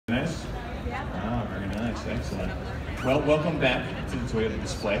Excellent. Well, welcome back to the Toyota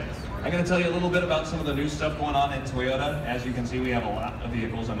display. I'm going to tell you a little bit about some of the new stuff going on in Toyota. As you can see, we have a lot of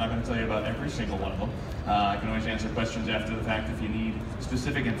vehicles. I'm not going to tell you about every single one of them. I can always answer questions after the fact if you need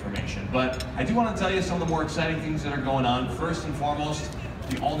specific information. But I do want to tell you some of the more exciting things that are going on. First and foremost,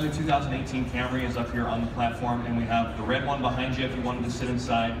 the all-new 2018 Camry is up here on the platform, and we have the red one behind you if you wanted to sit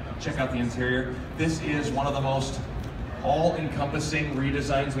inside, check out the interior. This is one of the most all-encompassing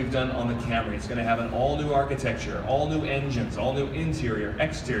redesigns we've done on the Camry. It's going to have an all-new architecture, all-new engines, all-new interior,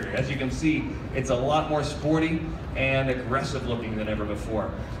 exterior. As you can see, it's a lot more sporty and aggressive looking than ever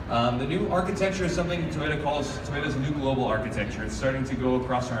before. The new architecture is something Toyota calls Toyota's new global architecture. It's starting to go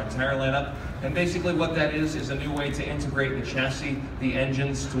across our entire lineup, and basically what that is a new way to integrate the chassis, the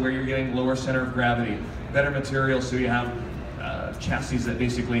engines, to where you're getting lower center of gravity, better materials, so you have chassis that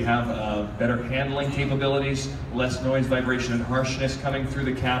basically have better handling capabilities, less noise, vibration, and harshness coming through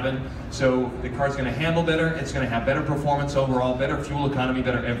the cabin. So the car's going to handle better, it's going to have better performance overall, better fuel economy,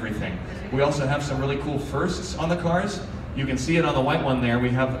 better everything. We also have some really cool firsts on the cars. You can see it on the white one there. We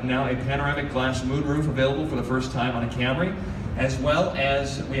have now a panoramic glass moonroof available for the first time on a Camry, as well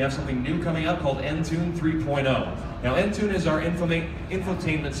as we have something new coming up called Entune 3.0. Now Entune is our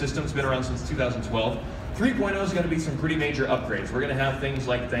infotainment system. It's been around since 2012. 3.0 is going to be some pretty major upgrades. We're going to have things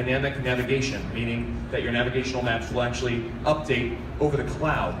like dynamic navigation, meaning that your navigational maps will actually update over the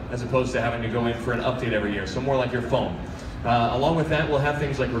cloud as opposed to having to go in for an update every year, so more like your phone. Along with that, we'll have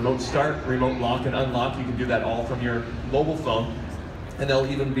things like remote start, remote lock and unlock. You can do that all from your mobile phone. And there'll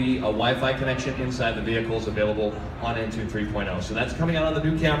even be a Wi-Fi connection inside the vehicles available on Entune 3.0. So that's coming out on the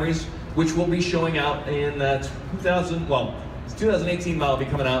new Camrys, which will be showing out in 2018 model will be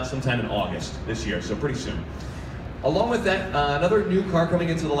coming out sometime in August this year, so pretty soon. Along with that, another new car coming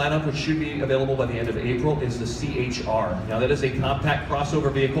into the lineup, which should be available by the end of April, is the CHR. Now that is a compact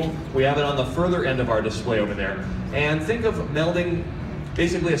crossover vehicle. We have it on the further end of our display over there. And think of melding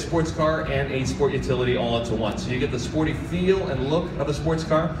basically a sports car and a sport utility all into one. So you get the sporty feel and look of a sports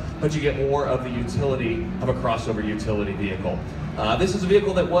car, but you get more of the utility of a crossover utility vehicle. This is a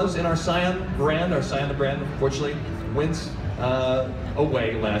vehicle that was in our Scion brand. Our Scion brand, unfortunately, went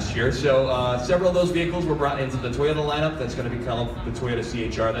away last year. So several of those vehicles were brought into the Toyota lineup. That's going to be called the Toyota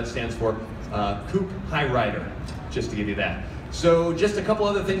CHR. That stands for Coupe High Rider, just to give you that. So just a couple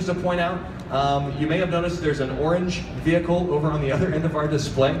other things to point out. You may have noticed there's an orange vehicle over on the other end of our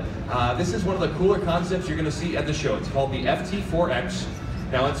display. This is one of the cooler concepts you're going to see at the show. It's called the FT4X.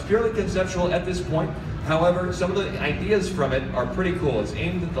 Now it's purely conceptual at this point. However, some of the ideas from it are pretty cool. It's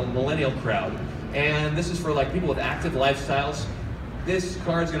aimed at the millennial crowd. And this is for like people with active lifestyles. This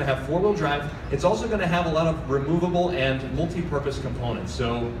car is going to have four-wheel drive. It's also going to have a lot of removable and multi-purpose components.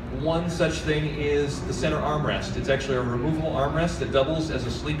 So one such thing is the center armrest. It's actually a removable armrest that doubles as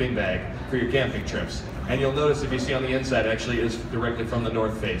a sleeping bag for your camping trips. And you'll notice if you see on the inside, it actually is directly from the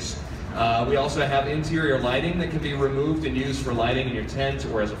north face. We also have interior lighting that can be removed and used for lighting in your tent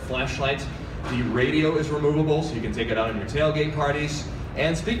or as a flashlight. The radio is removable, so you can take it out on your tailgate parties.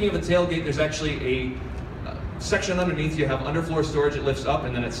 And speaking of a tailgate, there's actually a section underneath. You have underfloor storage. It lifts up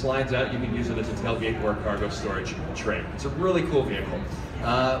and then it slides out. You can use it as a tailgate or a cargo storage tray. It's a really cool vehicle.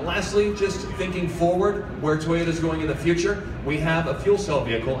 Lastly, just thinking forward, where Toyota is going in the future, we have a fuel cell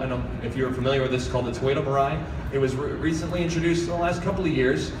vehicle, and if you're familiar with this, it's called the Toyota Mirai. It was recently introduced in the last couple of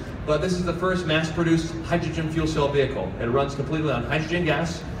years, but this is the first mass-produced hydrogen fuel cell vehicle. It runs completely on hydrogen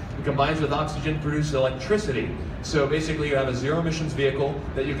gas. It combines with oxygen to produce electricity. So basically you have a zero emissions vehicle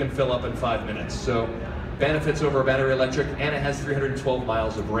that you can fill up in 5 minutes. So benefits over a battery electric, and it has 312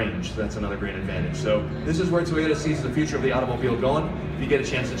 miles of range. So that's another great advantage. So this is where Toyota sees the future of the automobile going. If you get a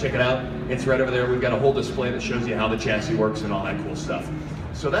chance to check it out, it's right over there. We've got a whole display that shows you how the chassis works and all that cool stuff.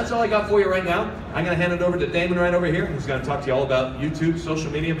 So that's all I got for you right now. I'm going to hand it over to Damon right over here, who's going to talk to you all about YouTube, social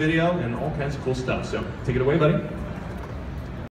media video, and all kinds of cool stuff. So take it away, buddy.